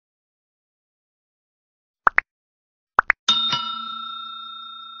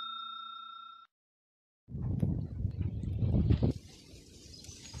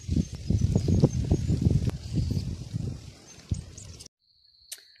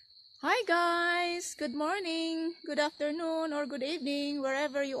Hi guys! Good morning, good afternoon, or good evening,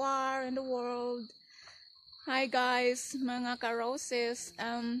 wherever you are in the world. Hi guys, mga ka-roses.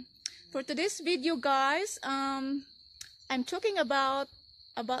 For today's video guys, I'm talking about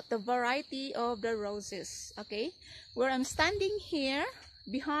the variety of the roses, okay? Where I'm standing here,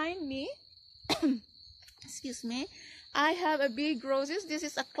 behind me, excuse me, I have a big roses. This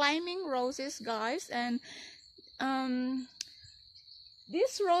is a climbing roses guys, and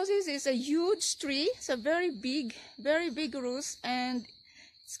this roses is a huge tree. It's a very big rose, and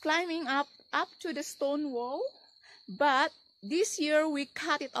it's climbing up to the stone wall. But this year we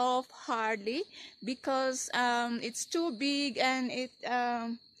cut it off hardly because it's too big, and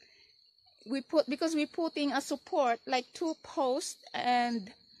we're putting a support like 2 posts and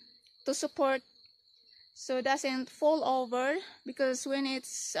to support so it doesn't fall over, because when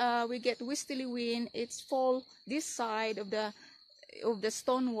it's we get westerly wind, it's fall this side of the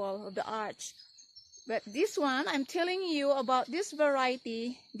stone wall of the arch. But this one, I'm telling you about this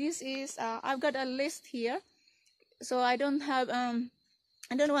variety. This is I've got a list here, so I don't have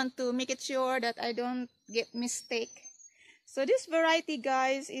I don't want to make it sure that I don't get mistake. So this variety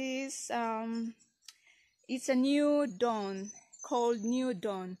guys is it's a new dawn, called New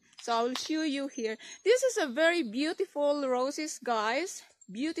Dawn. So I will show you here. This is a very beautiful roses guys,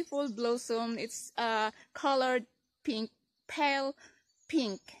 beautiful blossom. It's colored pink, pale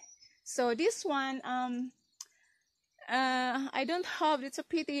pink. So this one I don't have, it's a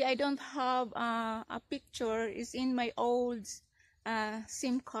pity I don't have a picture. It's in my old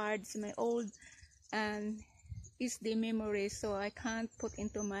SIM cards, my old is the memory, so I can't put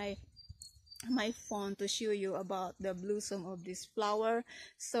into my phone to show you about the blossom of this flower.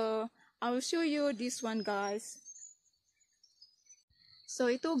 So I will show you this one guys. So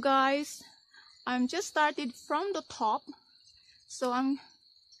ito guys, I'm just started from the top. So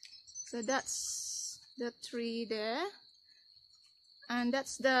that's the tree there, and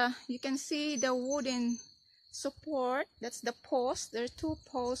that's the, you can see the wooden support. That's the post. There are 2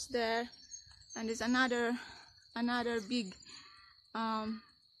 posts there, and there's another big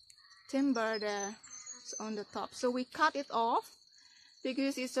timber there on the top. So we cut it off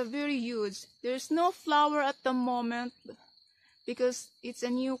because it's a very huge. There's no flower at the moment because it's a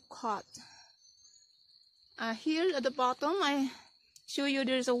new cut. Here at the bottom I show you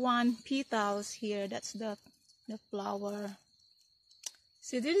there's a 1 petals here. That's the flower.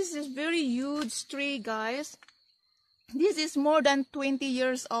 See, this is a very huge tree guys. This is more than 20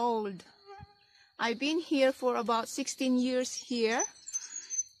 years old. I've been here for about 16 years here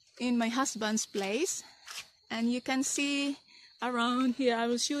in my husband's place, and you can see around here. I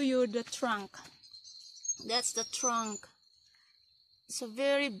will show you the trunk. That's the trunk. It's a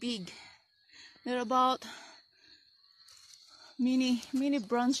very big. There are about many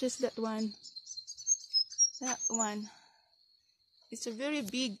branches. That one, it's a very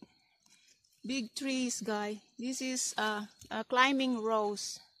big trees guy. This is a climbing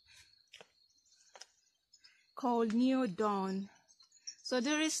rose called New Dawn. So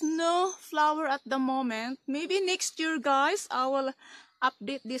there is no flower at the moment. Maybe next year guys I will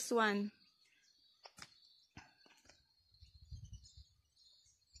update this one.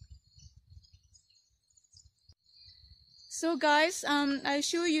 So guys, I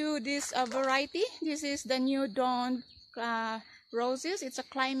show you this variety. This is the New Dawn roses. It's a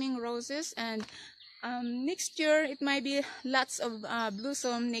climbing roses, and next year it might be lots of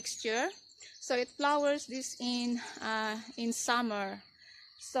blossom next year. So it flowers this in summer.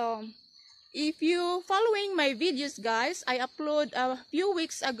 So if you following my videos guys, I upload a few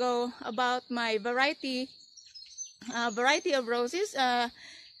weeks ago about my variety of roses.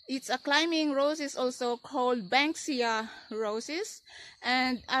 It's a climbing roses also called Banksia roses,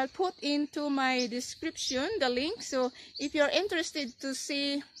 and I'll put into my description the link. So if you're interested to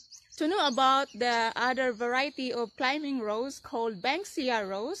know about the other variety of climbing rose called Banksia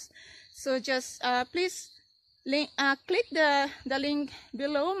rose, so just please click the link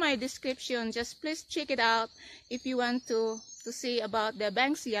below my description. Just please check it out if you want to see about the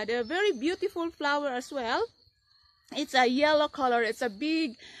Banksia. They're very beautiful flower as well. It's a yellow color. It's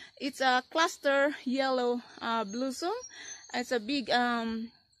a cluster yellow blossom. It's a big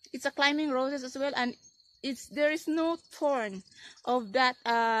it's a climbing roses as well, and there is no thorn of that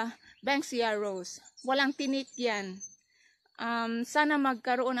Banksia rose. Walang tinik yan. Sana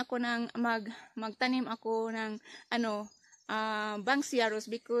magkaroon ako ng magtanim ako ng Banksia rose,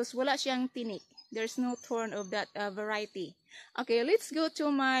 because wala siyang tinik. There's no thorn of that variety. Okay, let's go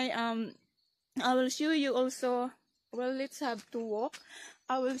to my I will show you also. Well, let's have to walk.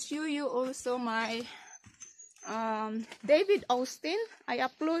 I will show you also my David Austin. I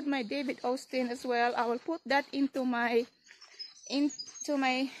upload my David Austin as well. I will put that into my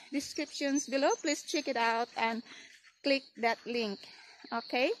descriptions below. Please check it out and click that link.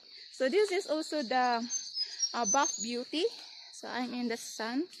 Okay, so this is also the Buff Beauty. So I'm in the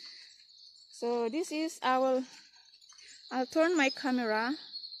sun. So this is I'll turn my camera.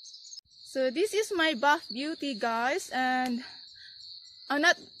 So this is my Buff Beauty, guys, and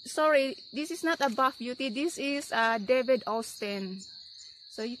this is not a Buff Beauty, this is David Austin.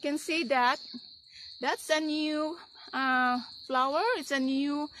 So you can see that that's a new flower. It's a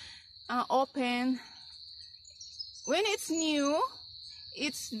new open. When it's new,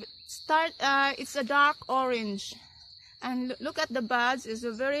 it's a dark orange, and look at the buds. It's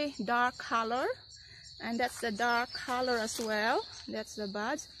a very dark color, and that's the dark color as well. That's the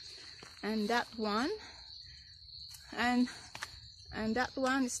buds, and that one, and that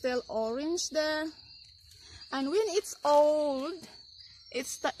one is still orange there. And when it's old,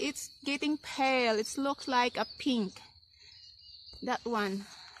 it's getting pale. It looks like a pink. That one,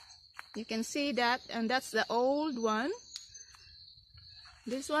 you can see that, and that's the old one.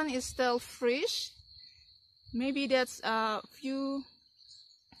 This one is still fresh. Maybe that's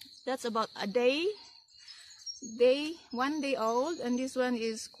that's about a day, 1 day old, and this one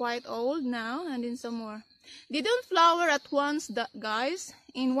is quite old now. And then some more. They don't flower at once, guys.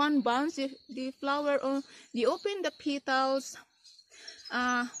 In one bunch, they flower, they open the petals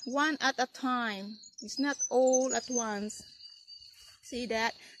one at a time. It's not all at once. See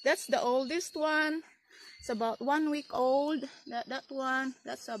that? That's the oldest one. It's about 1 week old. That one,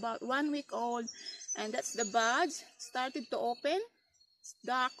 that's about 1 week old. And that's the buds started to open. It's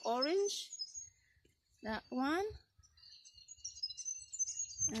dark orange. That one.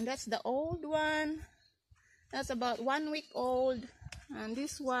 And that's the old one. That's about 1 week old. And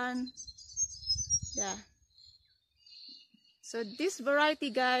this one, yeah. So this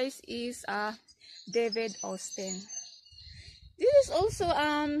variety, guys, is David Austin. This is also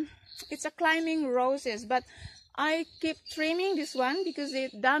it's a climbing roses, but I keep trimming this one because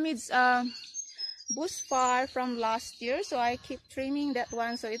it damaged bushfire from last year. So I keep trimming that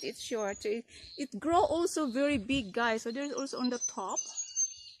one, so it's short. So it grow also very big, guys. So there's also on the top.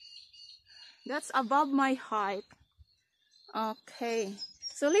 That's above my height. Okay,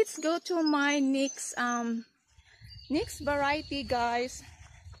 so let's go to my next variety, guys.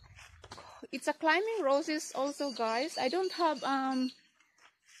 It's a climbing roses also, guys. I don't have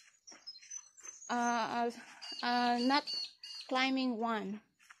not climbing one.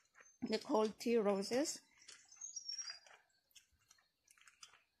 They're called tea roses.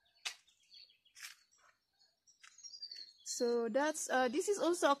 So that's this is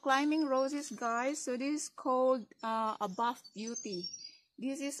also a climbing roses, guys. So this is called a Buff Beauty.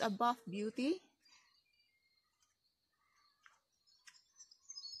 This is a Buff Beauty.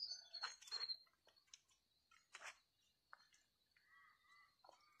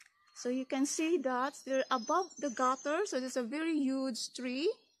 So you can see that they're above the gutter. So there's a very huge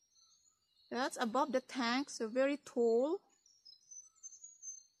tree. That's above the tank, so very tall.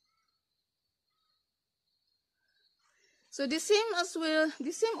 So the same as well,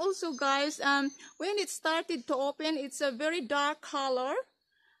 the same also, guys, when it started to open, it's a very dark color.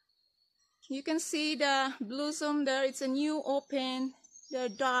 You can see the blossom there. It's a new open, the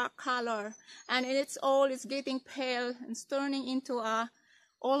dark color, and it's getting pale and it's turning into a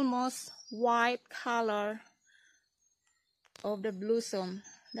almost white color of the blossom,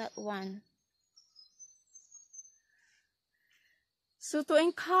 that one. So to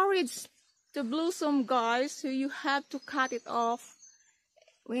encourage the blossom, guys, so you have to cut it off.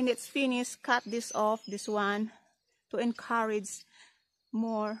 When it's finished, cut this off, this one, to encourage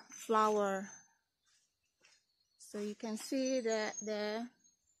more flower. So you can see that there.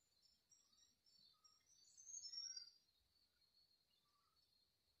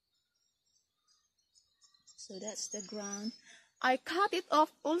 So that's the ground. I cut it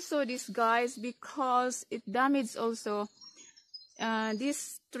off also, this, guys, because it damaged also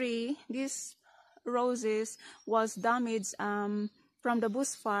this tree. This roses was damaged from the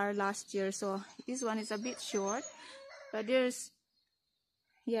bushfire last year. So this one is a bit short, but there's,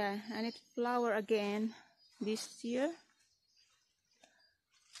 yeah, and it flower again this year.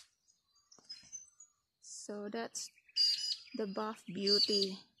 So that's the Buff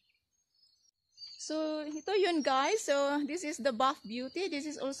Beauty. So ito yun, guys. So this is the Buff Beauty. This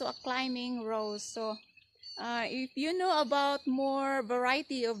is also a climbing rose. So if you know about more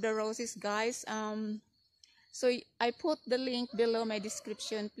variety of the roses, guys, so I put the link below my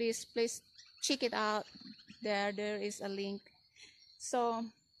description. Please check it out. There is a link. So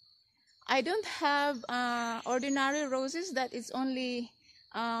I don't have ordinary roses that is only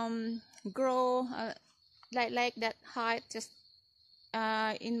grow like that height, just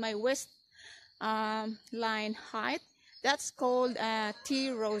in my waist line height. That's called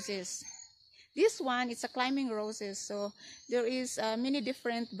tea roses. This one is a climbing roses, so there is many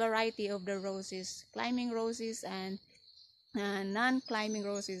different variety of the roses, climbing roses and non-climbing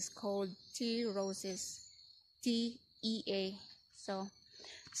roses called tea roses, TEA.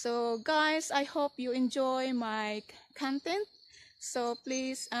 So guys, I hope you enjoy my content. So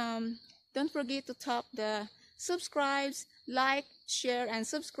please don't forget to tap the subscribes, like, share, and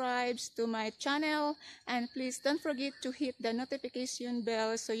subscribes to my channel. And please don't forget to hit the notification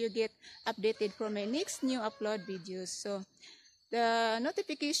bell so you get updated for my next new upload videos. So the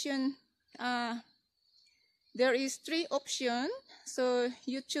notification, there is 3 options. So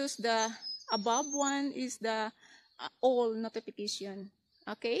you choose the above one is the all notification.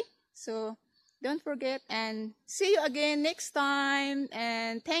 Okay, so don't forget, and see you again next time,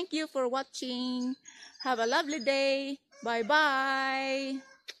 and thank you for watching. Have a lovely day. Bye bye.